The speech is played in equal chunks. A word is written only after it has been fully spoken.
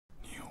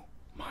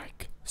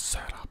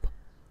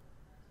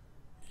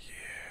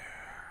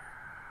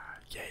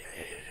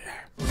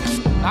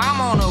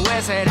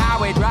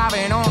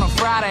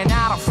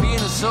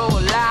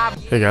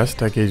Hey guys,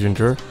 Tech Agent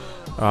here.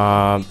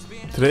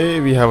 Today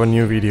we have a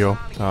new video,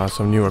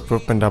 some new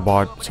equipment I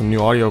bought, some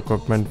new audio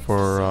equipment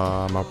for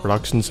my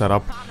production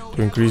setup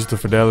to increase the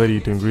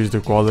fidelity, to increase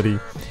the quality.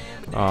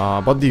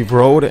 But the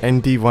Røde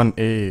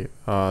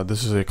NT1-A,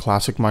 this is a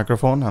classic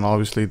microphone, and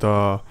obviously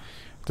the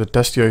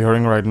test you're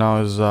hearing right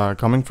now is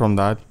coming from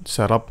that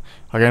setup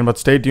again. But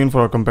stay tuned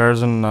for a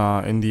comparison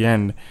in the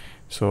end.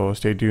 So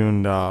stay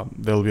tuned.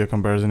 There'll be a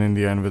comparison in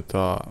the end with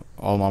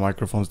all my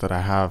microphones that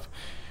I have.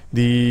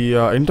 The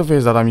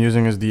interface that I'm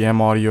using is the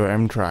M-Audio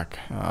M-Track.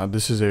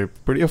 This is a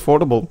pretty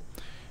affordable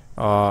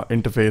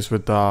interface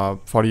with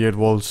 48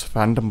 volts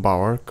phantom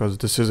power, because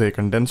this is a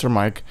condenser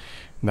mic.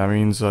 That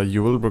means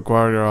you will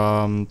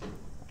require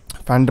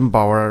phantom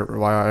power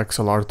via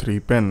XLR 3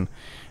 pin,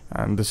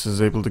 and this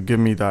is able to give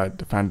me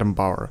that phantom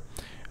power.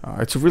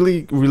 It's a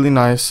really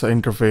nice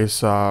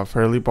interface,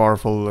 fairly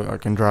powerful. I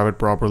can drive it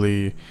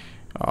properly.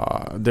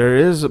 There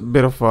is a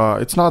bit of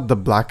it's not the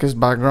blackest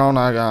background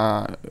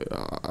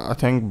I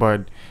think,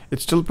 but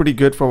it's still pretty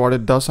good for what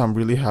it does. I'm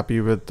really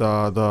happy with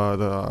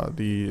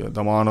the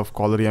amount of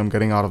quality I'm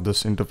getting out of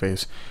this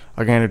interface.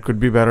 Again, it could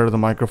be better. The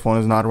microphone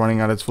is not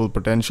running at its full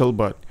potential,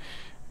 but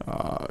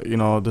you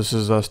know, this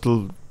is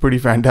still pretty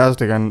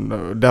fantastic,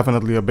 and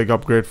definitely a big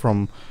upgrade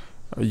from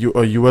a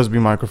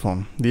USB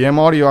microphone. The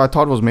M-Audio I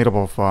thought was made up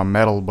of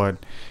metal, but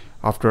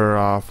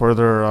after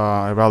further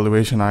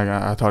evaluation,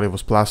 I thought it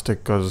was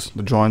plastic, because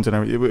the joints and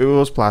everything, it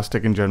was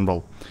plastic in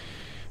general.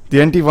 The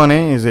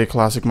NT1-A is a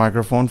classic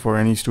microphone for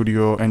any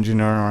studio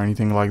engineer or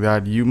anything like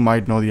that. You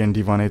might know the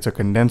NT1-A. It's a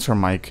condenser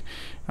mic,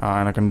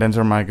 and a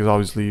condenser mic is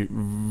obviously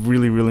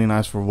really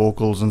nice for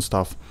vocals and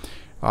stuff.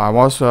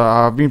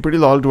 I've been pretty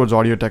loyal towards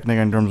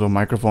Audio-Technica in terms of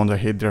microphones. I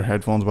hate their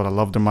headphones, but I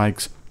love their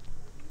mics.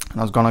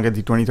 And I was gonna get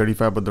the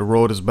 2035, but the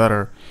Røde is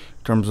better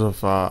in terms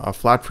of a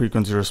flat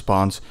frequency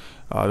response.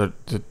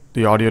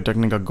 The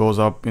Audio-Technica goes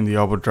up in the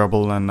upper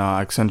treble and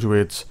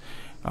accentuates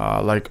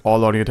like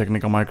all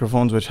Audio-Technica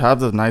microphones, which have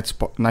the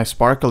nice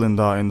sparkle in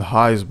the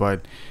highs,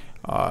 but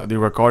the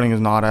recording is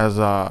not as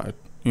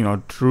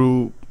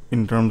true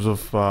in terms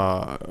of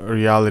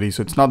reality.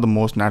 So it's not the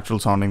most natural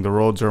sounding. The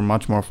Rødes are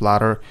much more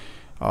flatter,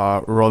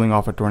 rolling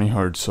off at 20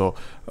 hertz. So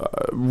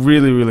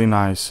really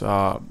nice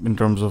in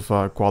terms of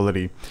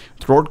quality.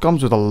 The Røde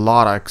comes with a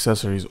lot of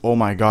accessories. Oh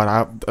my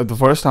god, the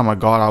first time I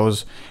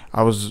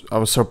was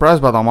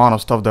surprised by the amount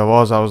of stuff there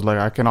was. I was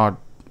like,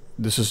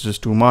 this is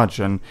just too much.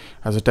 And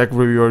as a tech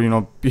reviewer, you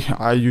know,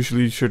 I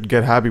usually should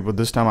get happy, but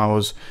this time I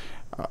was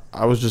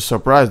just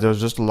surprised. There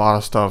was just a lot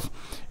of stuff,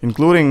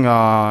 including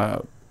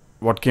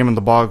what came in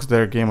the box.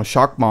 There came a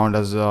shock mount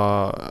as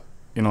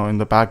in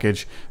the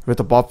package, with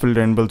a pop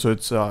filter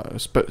inbuilt. So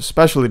it's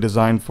specially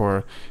designed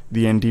for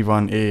the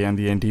NT1-A and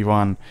the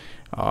NT1.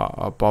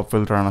 A pop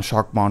filter and a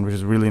shock mount, which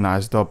is really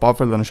nice. The pop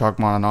filter and shock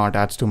mount are now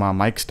attached to my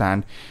mic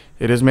stand.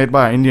 It is made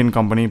by an Indian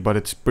company, but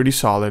it's pretty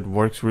solid,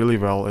 works really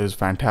well, is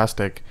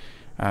fantastic,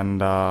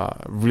 and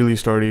really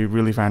sturdy,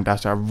 really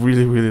fantastic. I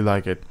really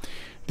like it.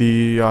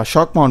 The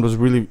shock mount was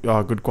really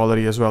good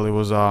quality as well. It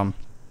was a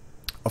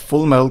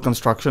full metal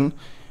construction,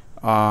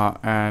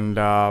 and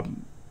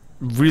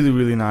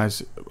really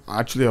nice.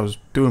 Actually, I was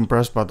too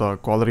impressed by the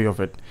quality of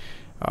it.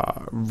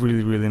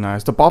 Really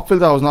nice. The pop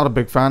filter I was not a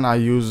big fan. I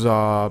use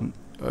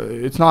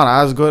it's not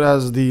as good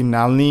as the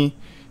Nalini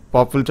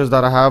pop filters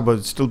that I have, but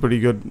it's still pretty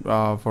good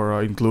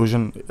for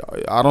inclusion.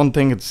 I don't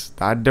think it's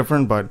that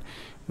different, but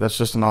that's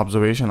just an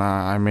observation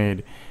I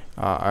made.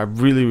 I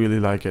really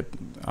like it.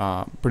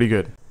 Pretty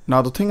good.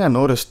 Now, the thing I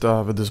noticed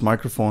with this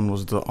microphone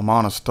was the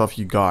amount of stuff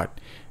you got.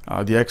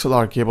 The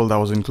XLR cable that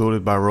was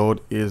included by Røde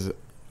is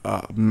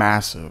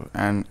massive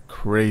and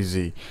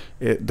crazy.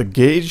 The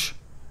gauge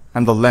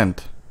and the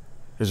length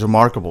is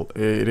remarkable.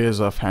 It is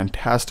a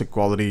fantastic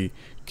quality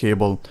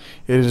cable.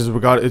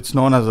 It's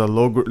known as a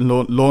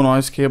low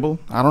noise cable.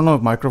 I don't know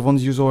if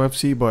microphones use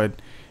OFC, but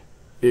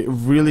it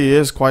really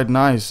is quite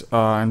nice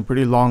and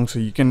pretty long, so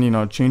you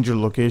can change your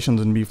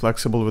locations and be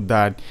flexible with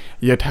that,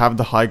 yet have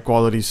the high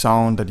quality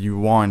sound that you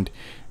want,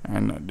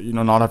 and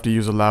not have to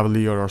use a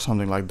lavalier or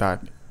something like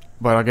that.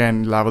 But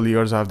again,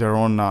 lavaliers have their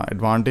own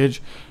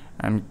advantage,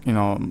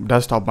 and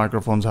desktop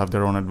microphones have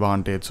their own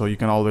advantage. So you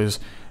can always,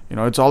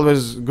 it's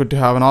always good to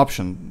have an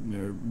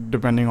option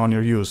depending on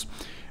your use.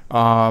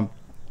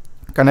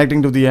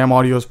 Connecting to the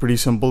M-Audio is pretty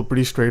simple,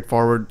 pretty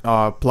straightforward.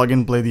 Plug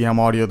and play the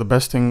M-Audio. The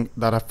best thing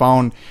that I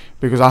found,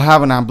 because I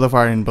have an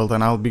amplifier inbuilt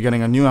and I'll be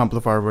getting a new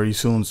amplifier very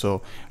soon,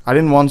 so I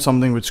didn't want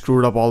something which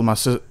screwed up all my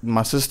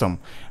system.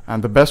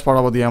 And the best part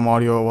about the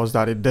M-Audio was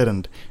that it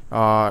didn't.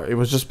 It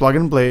was just plug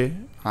and play,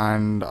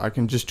 and I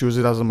can just choose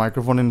it as a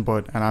microphone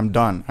input, and I'm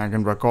done. I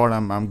can record.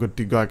 I'm good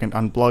to go. I can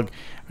unplug,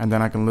 and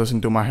then I can listen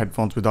to my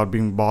headphones without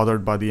being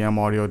bothered by the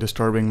M-Audio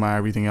disturbing my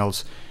everything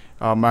else.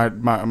 My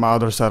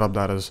other setup,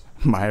 that is,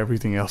 my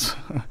everything else.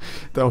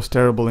 That was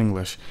terrible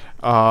English.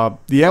 The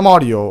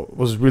M-Audio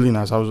was really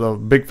nice. I was a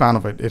big fan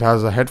of it. It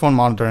has a headphone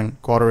monitoring,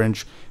 1/4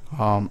 inch.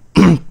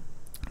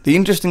 The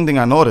interesting thing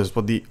I noticed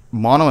was the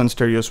mono and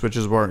stereo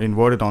switches were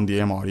inverted on the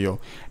M-Audio.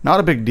 Not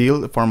a big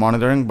deal for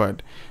monitoring,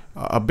 but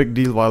a big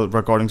deal while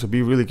recording, so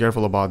be really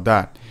careful about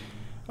that.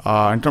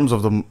 In terms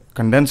of the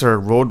condenser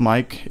Røde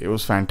mic, it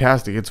was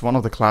fantastic. It's one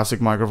of the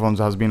classic microphones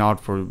that has been out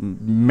for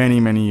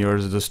many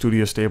years. The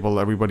studio staple,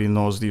 everybody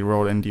knows the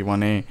Røde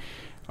NT1-A.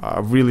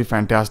 Really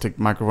fantastic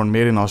microphone,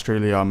 made in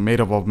Australia,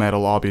 made up of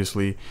metal,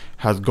 obviously,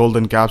 has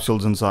golden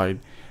capsules inside.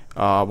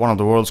 One of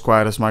the world's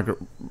quietest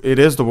it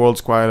is the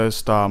world's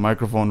quietest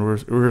microphone,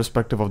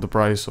 irrespective of the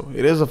price. So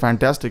it is a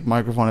fantastic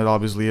microphone. It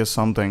obviously is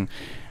something,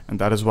 and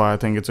that is why I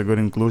think it's a good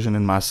inclusion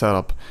in my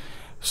setup.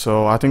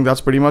 So I think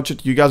that's pretty much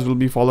it. You guys will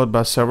be followed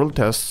by several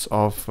tests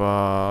of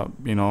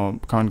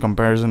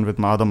comparison with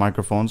my other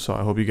microphones. So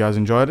I hope you guys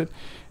enjoyed it.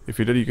 If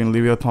you did, you can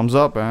leave it a thumbs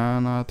up,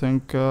 and I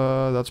think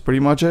that's pretty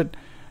much it.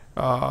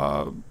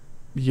 That's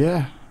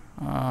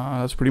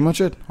pretty much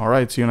it.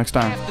 Alright, see you next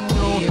time.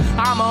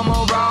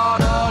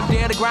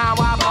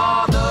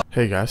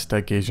 Hey guys,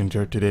 Tech Agent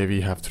here. Today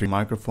we have 3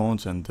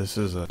 microphones, and this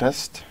is a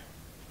test.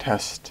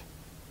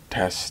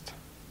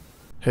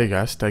 Hey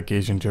guys, Tech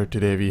Agent here.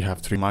 Today we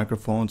have 3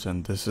 microphones,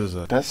 and this is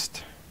a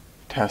test.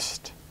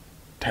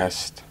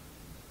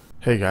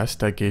 Hey guys,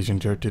 Tech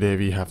Agent here. Today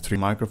we have 3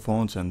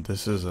 microphones, and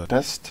this is a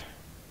test.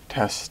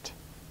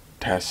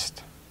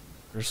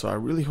 So I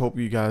really hope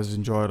you guys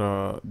enjoyed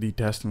the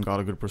test and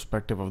got a good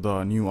perspective of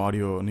the new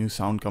audio, new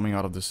sound coming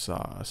out of this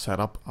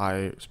setup.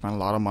 I spent a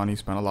lot of money,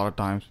 spent a lot of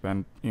time,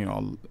 spent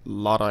a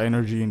lot of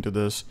energy into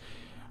this.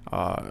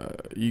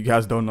 You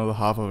guys don't know the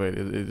half of it.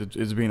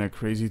 It's been a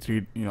crazy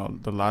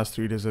the last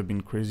 3 days have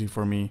been crazy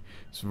for me.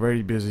 It's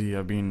very busy.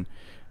 I've been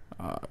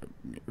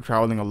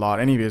traveling a lot.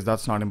 Anyways,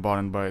 that's not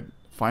important, but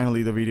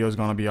finally the video is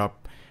gonna be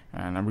up,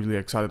 and I'm really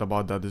excited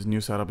about that. This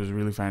new setup is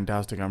really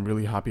fantastic. I'm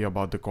really happy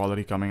about the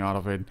quality coming out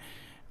of it.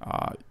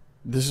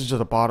 This is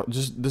just a part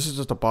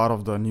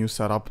of the new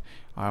setup.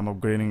 I'm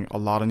upgrading a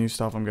lot of new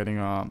stuff. I'm getting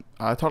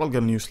I thought I'll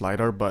get a new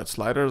slider, but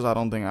sliders I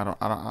don't think I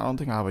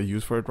have a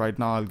use for it right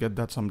now. I'll get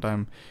that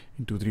sometime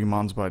in 2-3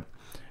 months. But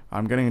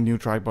I'm getting a new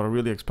tripod, a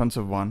really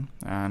expensive one,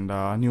 and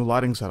a new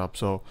lighting setup.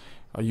 So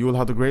you will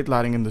have the great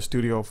lighting in the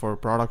studio for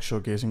product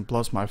showcasing,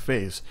 plus my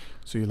face.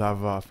 So you'll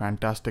have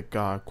fantastic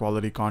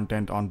quality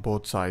content on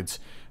both sides,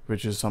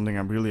 which is something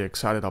I'm really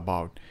excited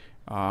about.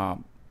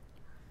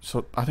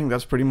 So I think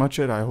that's pretty much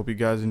it. I hope you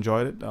guys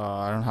enjoyed it.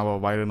 I don't have a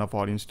wide enough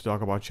audience to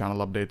talk about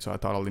channel updates, so I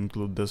thought I'll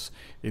include this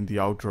in the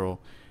outro.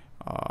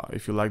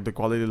 If you like the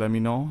quality, let me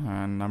know,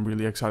 and I'm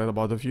really excited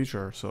about the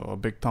future. So a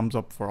big thumbs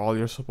up for all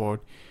your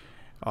support.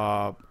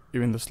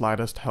 Even the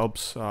slightest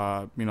helps.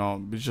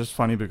 It's just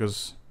funny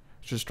because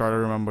just try to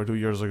remember 2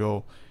 years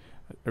ago,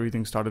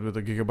 everything started with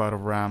a gigabyte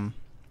of RAM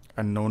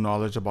and no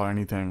knowledge about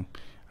anything,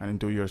 and in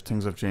 2 years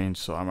things have changed.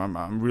 So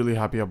I'm really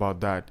happy about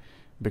that.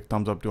 Big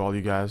thumbs up to all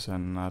you guys,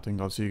 and I think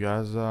I'll see you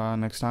guys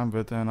next time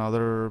with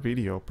another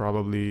video.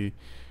 Probably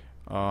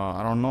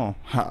I don't know.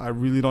 I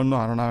really don't know.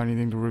 I don't have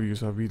anything to review,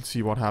 so we'll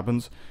see what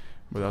happens.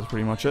 But that's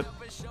pretty much it.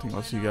 I think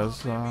I'll see you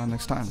guys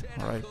next time.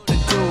 Alright. 2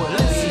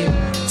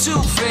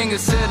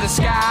 fingers to the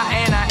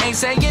sky, and I ain't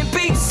saying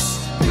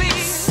peace.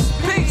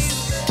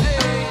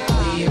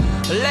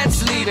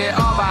 Let's leave it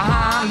all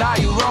behind. Are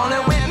you rolling?